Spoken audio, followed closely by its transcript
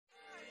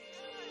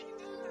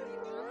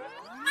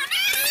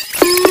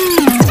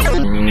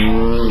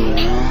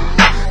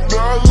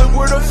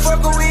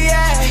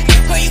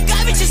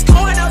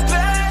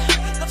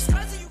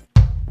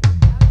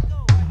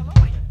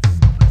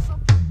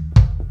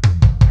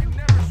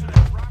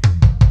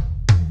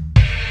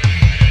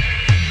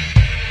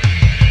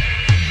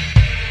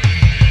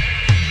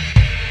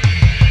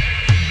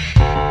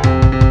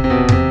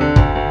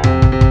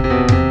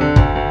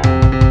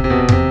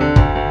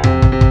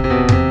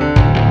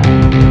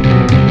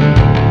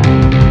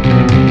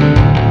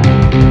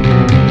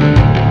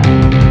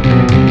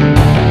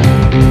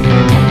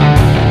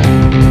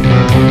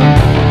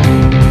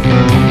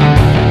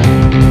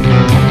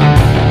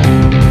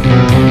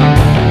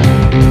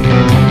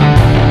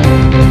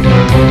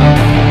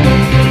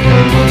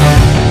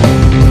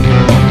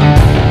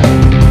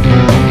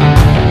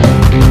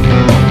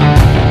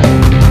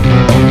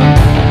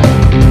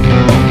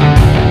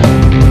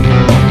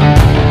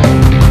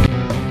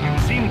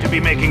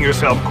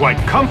quite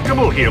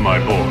comfortable here, my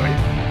boy.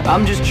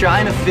 I'm just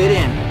trying to fit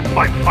in.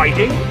 By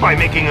fighting? By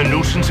making a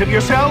nuisance of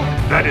yourself?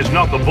 That is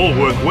not the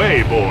Bulwark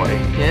way, boy.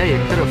 Yeah, you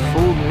could have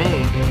fooled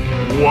me.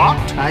 What?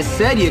 I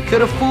said you could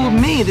have fooled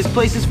me. This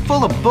place is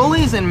full of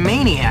bullies and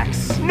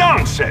maniacs.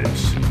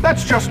 Nonsense!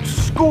 That's just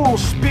school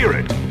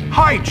spirit.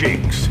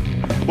 Hijinks.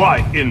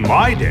 Why, in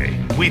my day,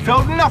 we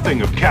felt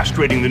nothing of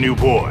castrating the new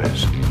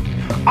boys.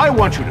 I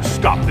want you to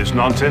stop this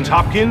nonsense,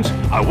 Hopkins.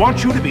 I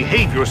want you to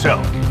behave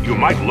yourself. You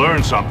might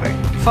learn something.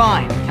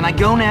 Fine. Can I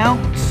go now,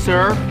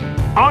 sir?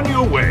 On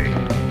your way.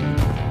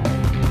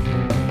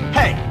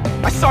 Hey,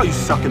 I saw you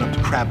sucking up to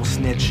Crabble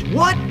Snitch.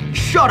 What?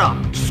 Shut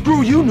up.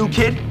 Screw you, new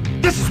kid.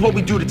 This is what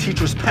we do to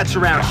teachers' pets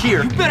around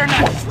here. You better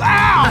not.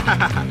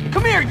 Ow!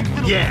 Come here, you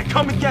little... Yeah,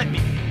 come and get me.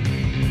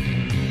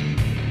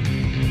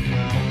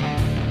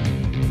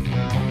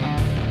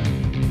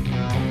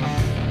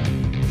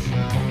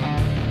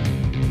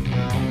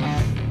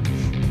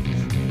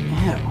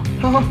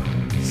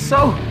 Ew.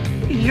 So,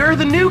 you're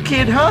the new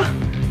kid, huh?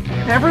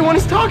 Everyone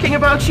is talking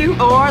about you.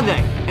 Oh, are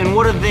they? And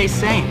what are they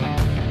saying?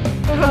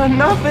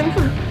 Nothing.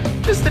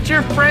 Just that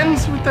you're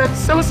friends with that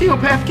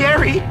sociopath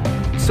Gary.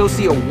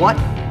 Socio what?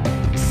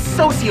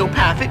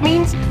 Sociopath, it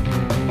means...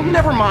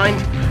 Never mind.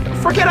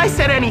 Forget I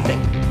said anything.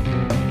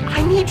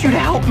 I need you to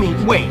help me.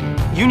 Wait,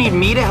 you need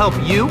me to help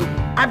you?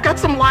 I've got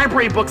some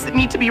library books that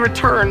need to be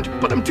returned,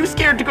 but I'm too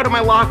scared to go to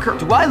my locker.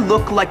 Do I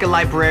look like a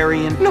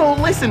librarian? No,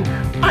 listen.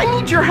 I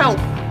need your help.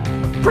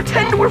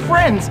 Pretend we're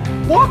friends.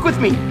 Walk with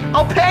me.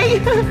 I'll pay...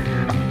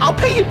 I'll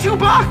pay you $2.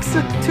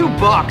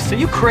 $2? Are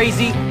you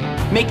crazy?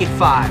 Make it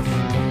 5.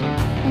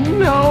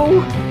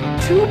 No.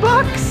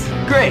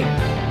 $2? Great.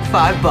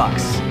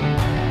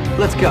 $5.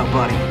 Let's go,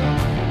 buddy.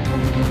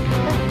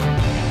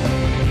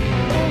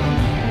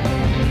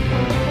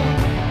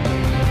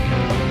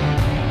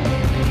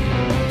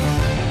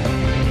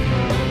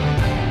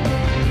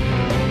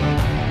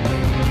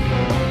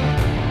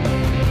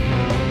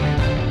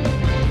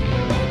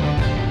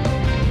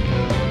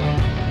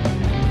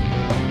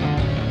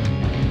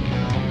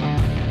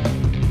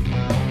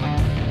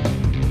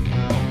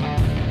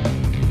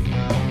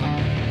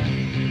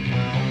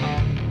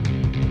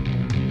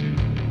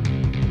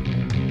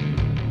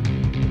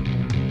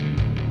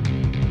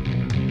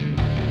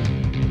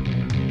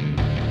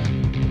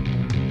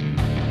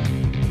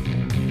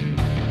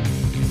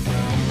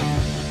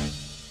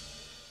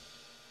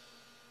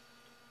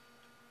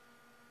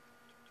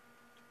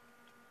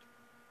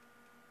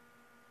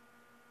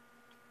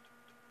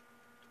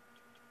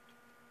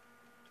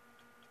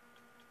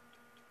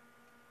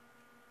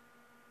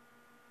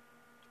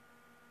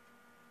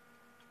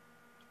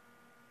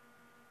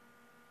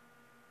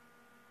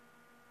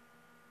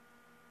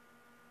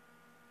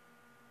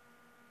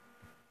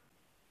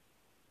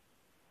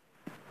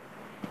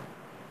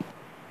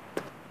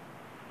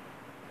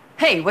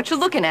 Hey, what you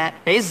looking at?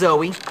 Hey,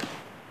 Zoe.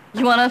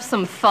 You wanna have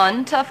some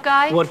fun, tough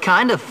guy? What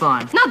kind of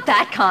fun? Not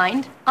that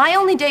kind. I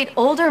only date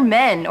older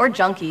men or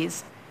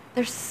junkies.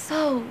 They're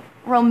so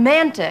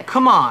romantic.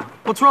 Come on.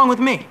 What's wrong with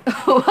me?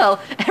 Well,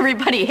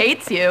 everybody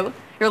hates you.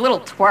 You're a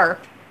little twerp.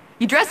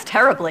 You dress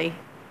terribly.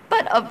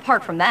 But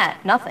apart from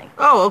that, nothing.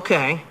 Oh,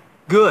 okay.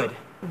 Good.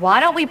 Why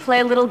don't we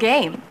play a little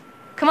game?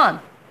 Come on.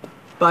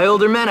 By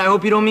older men, I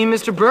hope you don't mean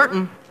Mr.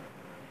 Burton.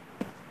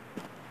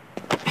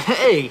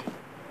 Hey.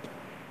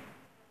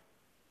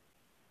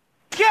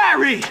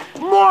 Gary!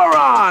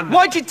 Moron!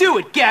 Why'd you do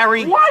it,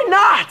 Gary? Why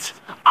not?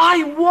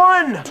 I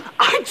won!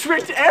 I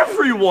tricked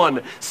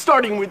everyone!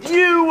 Starting with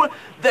you,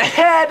 the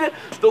head,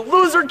 the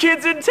loser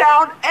kids in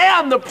town,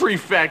 and the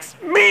prefects.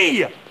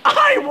 Me!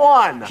 I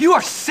won! You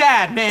are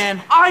sad,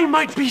 man. I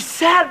might be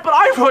sad, but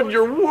I run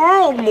your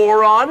world,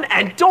 moron!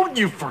 And don't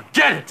you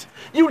forget it!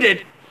 You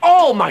did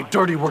all my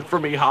dirty work for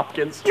me,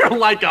 Hopkins. You're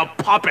like a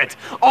puppet,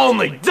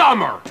 only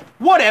dumber!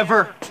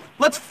 Whatever.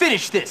 Let's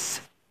finish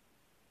this.